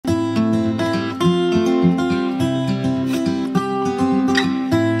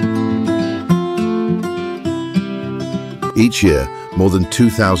Each year, more than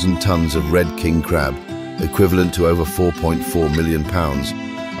 2,000 tons of red king crab, equivalent to over 4.4 million pounds,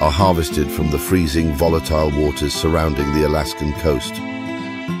 are harvested from the freezing, volatile waters surrounding the Alaskan coast.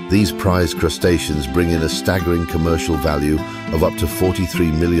 These prized crustaceans bring in a staggering commercial value of up to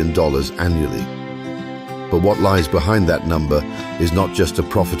 $43 million annually. But what lies behind that number is not just a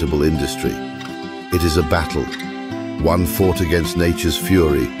profitable industry. It is a battle, one fought against nature's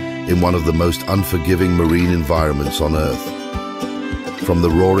fury in one of the most unforgiving marine environments on Earth. From the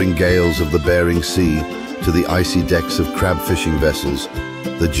roaring gales of the Bering Sea to the icy decks of crab fishing vessels,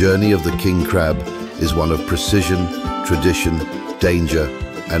 the journey of the king crab is one of precision, tradition, danger,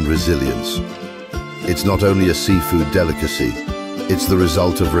 and resilience. It's not only a seafood delicacy, it's the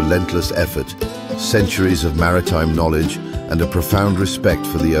result of relentless effort, centuries of maritime knowledge, and a profound respect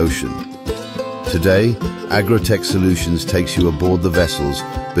for the ocean. Today, AgroTech Solutions takes you aboard the vessels,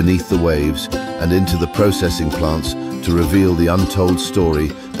 beneath the waves, and into the processing plants to reveal the untold story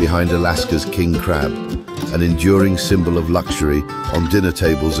behind Alaska's king crab, an enduring symbol of luxury on dinner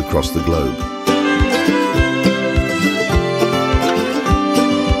tables across the globe.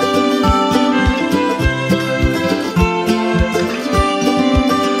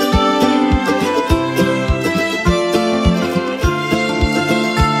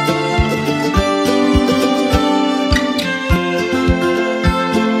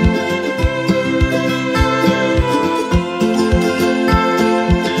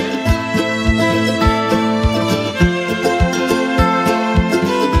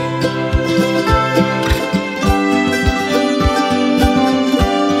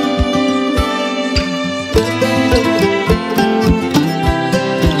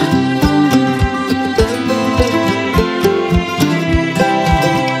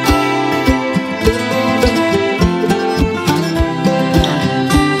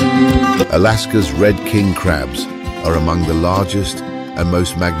 Alaska's red king crabs are among the largest and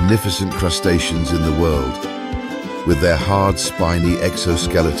most magnificent crustaceans in the world. With their hard, spiny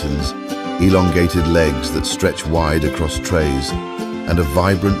exoskeletons, elongated legs that stretch wide across trays, and a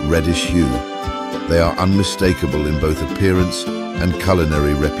vibrant reddish hue, they are unmistakable in both appearance and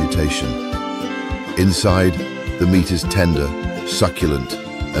culinary reputation. Inside, the meat is tender, succulent,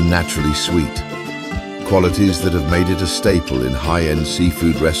 and naturally sweet. Qualities that have made it a staple in high-end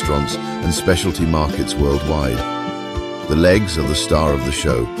seafood restaurants and specialty markets worldwide. The legs are the star of the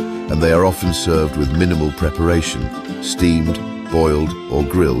show, and they are often served with minimal preparation, steamed, boiled, or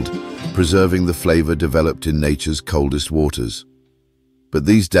grilled, preserving the flavor developed in nature's coldest waters. But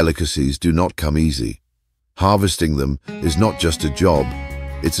these delicacies do not come easy. Harvesting them is not just a job,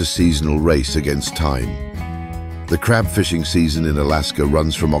 it's a seasonal race against time. The crab fishing season in Alaska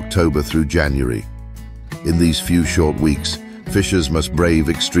runs from October through January. In these few short weeks, fishers must brave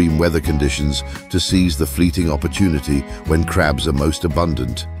extreme weather conditions to seize the fleeting opportunity when crabs are most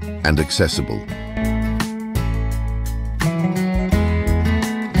abundant and accessible.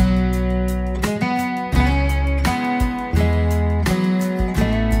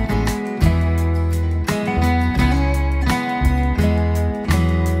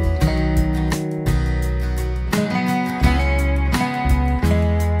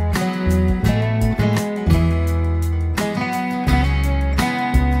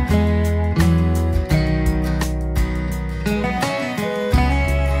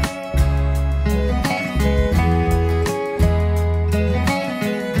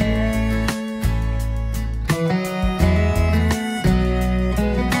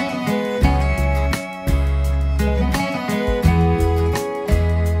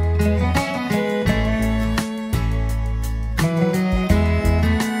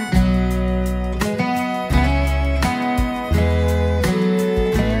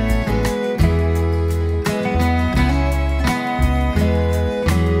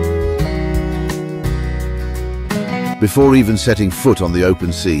 Before even setting foot on the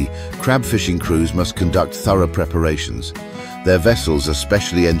open sea, crab fishing crews must conduct thorough preparations. Their vessels are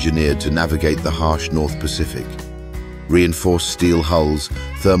specially engineered to navigate the harsh North Pacific. Reinforced steel hulls,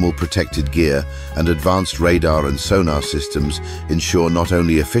 thermal protected gear, and advanced radar and sonar systems ensure not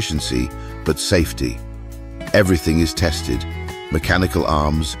only efficiency, but safety. Everything is tested. Mechanical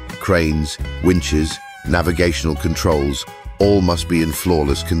arms, cranes, winches, navigational controls, all must be in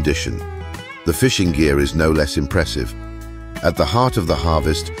flawless condition. The fishing gear is no less impressive. At the heart of the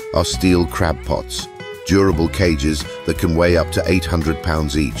harvest are steel crab pots, durable cages that can weigh up to 800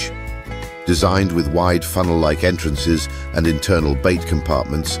 pounds each. Designed with wide funnel-like entrances and internal bait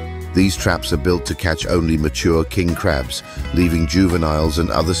compartments, these traps are built to catch only mature king crabs, leaving juveniles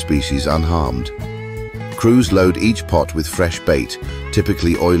and other species unharmed. Crews load each pot with fresh bait,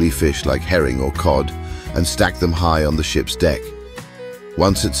 typically oily fish like herring or cod, and stack them high on the ship's deck.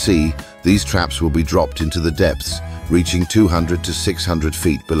 Once at sea, these traps will be dropped into the depths, reaching 200 to 600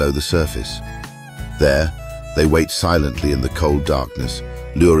 feet below the surface. There, they wait silently in the cold darkness,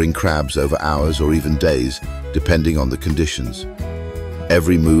 luring crabs over hours or even days, depending on the conditions.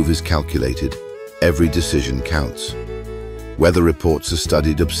 Every move is calculated, every decision counts. Weather reports are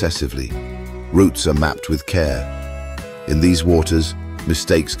studied obsessively. Routes are mapped with care. In these waters,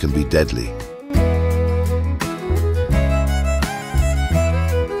 mistakes can be deadly.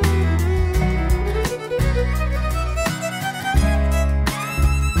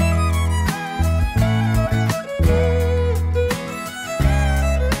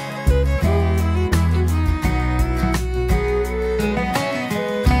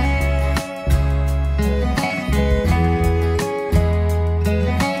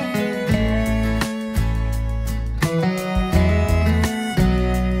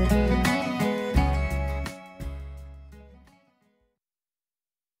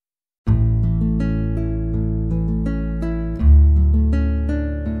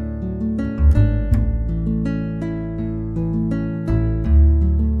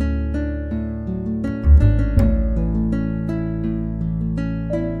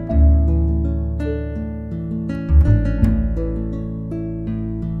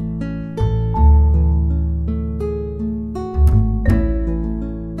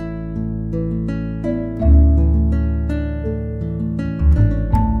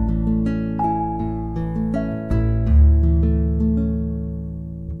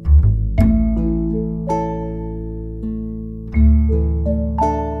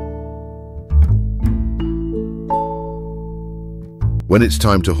 When it's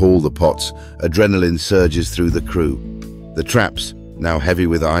time to haul the pots, adrenaline surges through the crew. The traps, now heavy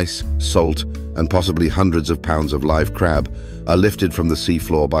with ice, salt, and possibly hundreds of pounds of live crab, are lifted from the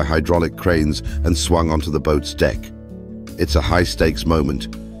seafloor by hydraulic cranes and swung onto the boat's deck. It's a high-stakes moment.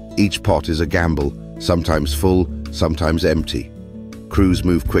 Each pot is a gamble, sometimes full, sometimes empty. Crews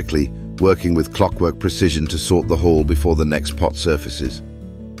move quickly, working with clockwork precision to sort the haul before the next pot surfaces.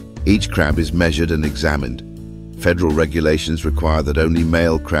 Each crab is measured and examined. Federal regulations require that only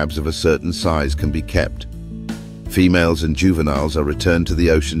male crabs of a certain size can be kept. Females and juveniles are returned to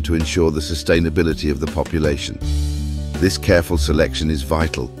the ocean to ensure the sustainability of the population. This careful selection is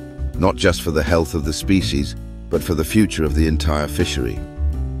vital, not just for the health of the species, but for the future of the entire fishery.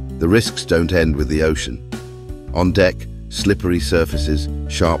 The risks don't end with the ocean. On deck, slippery surfaces,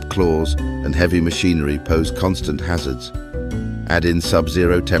 sharp claws, and heavy machinery pose constant hazards. Add in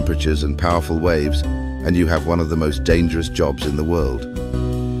sub-zero temperatures and powerful waves, and you have one of the most dangerous jobs in the world.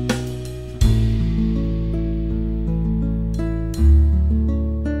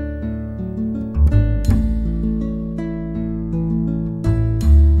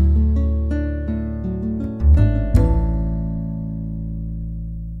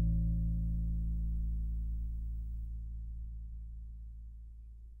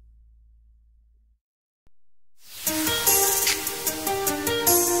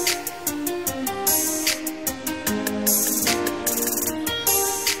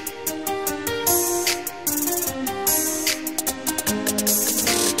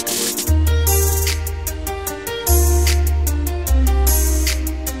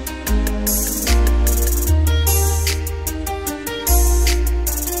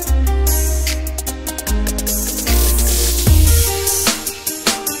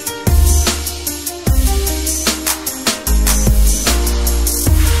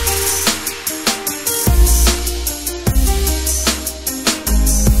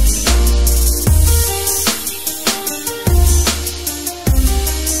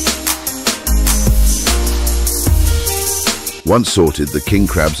 Once sorted, the king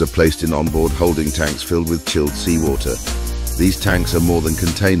crabs are placed in onboard holding tanks filled with chilled seawater. These tanks are more than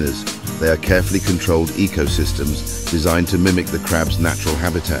containers. They are carefully controlled ecosystems designed to mimic the crab's natural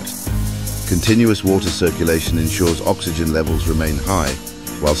habitat. Continuous water circulation ensures oxygen levels remain high,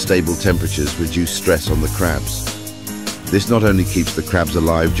 while stable temperatures reduce stress on the crabs. This not only keeps the crabs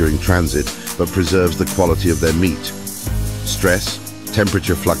alive during transit, but preserves the quality of their meat. Stress,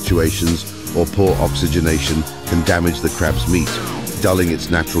 temperature fluctuations, or poor oxygenation can damage the crab's meat, dulling its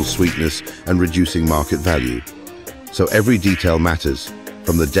natural sweetness and reducing market value. So every detail matters,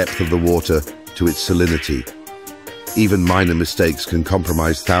 from the depth of the water to its salinity. Even minor mistakes can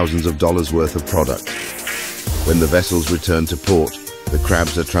compromise thousands of dollars worth of product. When the vessels return to port, the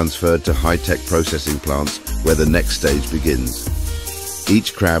crabs are transferred to high-tech processing plants where the next stage begins.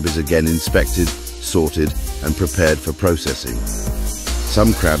 Each crab is again inspected, sorted, and prepared for processing.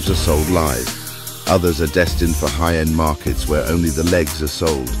 Some crabs are sold live. Others are destined for high-end markets where only the legs are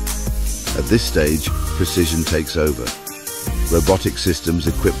sold. At this stage, precision takes over. Robotic systems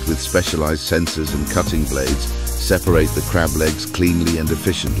equipped with specialized sensors and cutting blades separate the crab legs cleanly and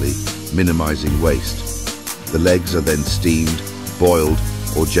efficiently, minimizing waste. The legs are then steamed, boiled,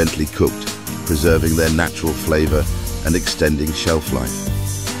 or gently cooked, preserving their natural flavor and extending shelf life.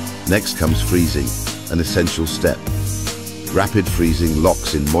 Next comes freezing, an essential step. Rapid freezing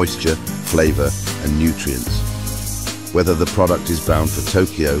locks in moisture, flavor, and nutrients. Whether the product is bound for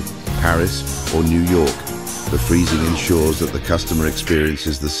Tokyo, Paris, or New York, the freezing ensures that the customer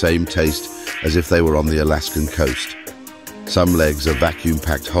experiences the same taste as if they were on the Alaskan coast. Some legs are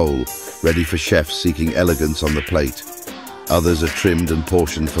vacuum-packed whole, ready for chefs seeking elegance on the plate. Others are trimmed and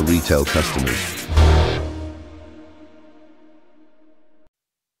portioned for retail customers.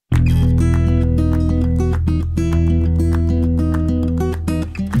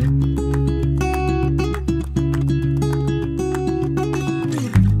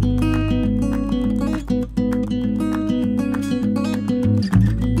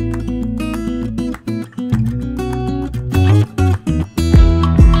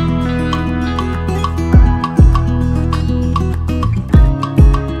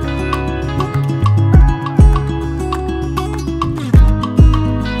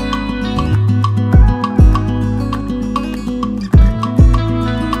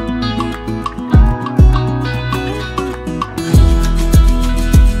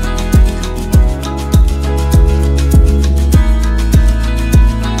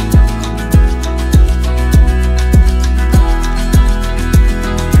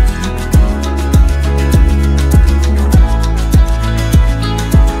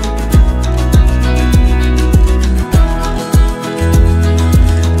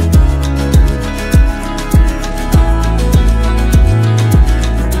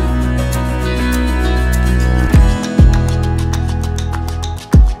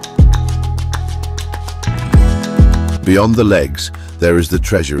 Beyond the legs, there is the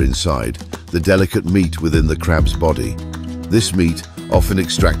treasure inside, the delicate meat within the crab's body. This meat, often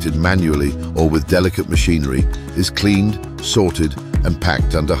extracted manually or with delicate machinery, is cleaned, sorted, and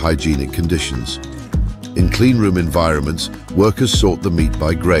packed under hygienic conditions. In cleanroom environments, workers sort the meat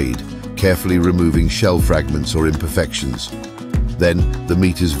by grade, carefully removing shell fragments or imperfections. Then, the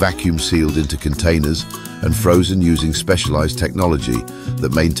meat is vacuum sealed into containers and frozen using specialized technology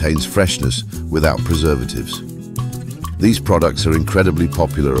that maintains freshness without preservatives. These products are incredibly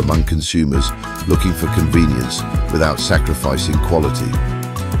popular among consumers looking for convenience without sacrificing quality.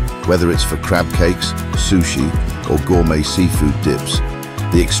 Whether it's for crab cakes, sushi, or gourmet seafood dips,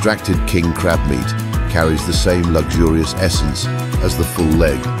 the extracted king crab meat carries the same luxurious essence as the full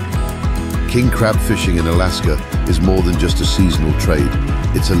leg. King crab fishing in Alaska is more than just a seasonal trade,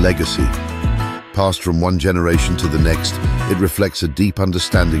 it's a legacy. Passed from one generation to the next, it reflects a deep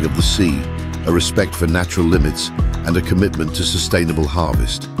understanding of the sea, a respect for natural limits, and a commitment to sustainable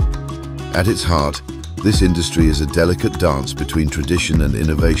harvest. At its heart, this industry is a delicate dance between tradition and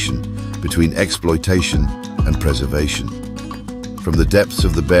innovation, between exploitation and preservation. From the depths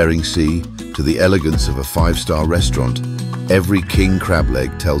of the Bering Sea to the elegance of a five-star restaurant, every king crab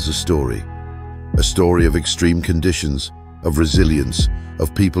leg tells a story. A story of extreme conditions, of resilience,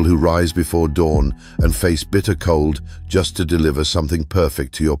 of people who rise before dawn and face bitter cold just to deliver something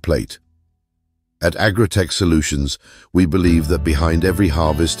perfect to your plate. At AgroTech Solutions, we believe that behind every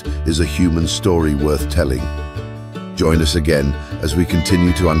harvest is a human story worth telling. Join us again as we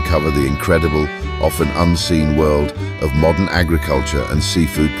continue to uncover the incredible, often unseen world of modern agriculture and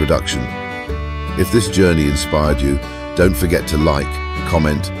seafood production. If this journey inspired you, don't forget to like,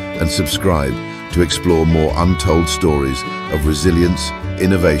 comment, and subscribe to explore more untold stories of resilience,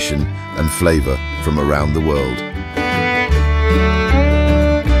 innovation, and flavor from around the world.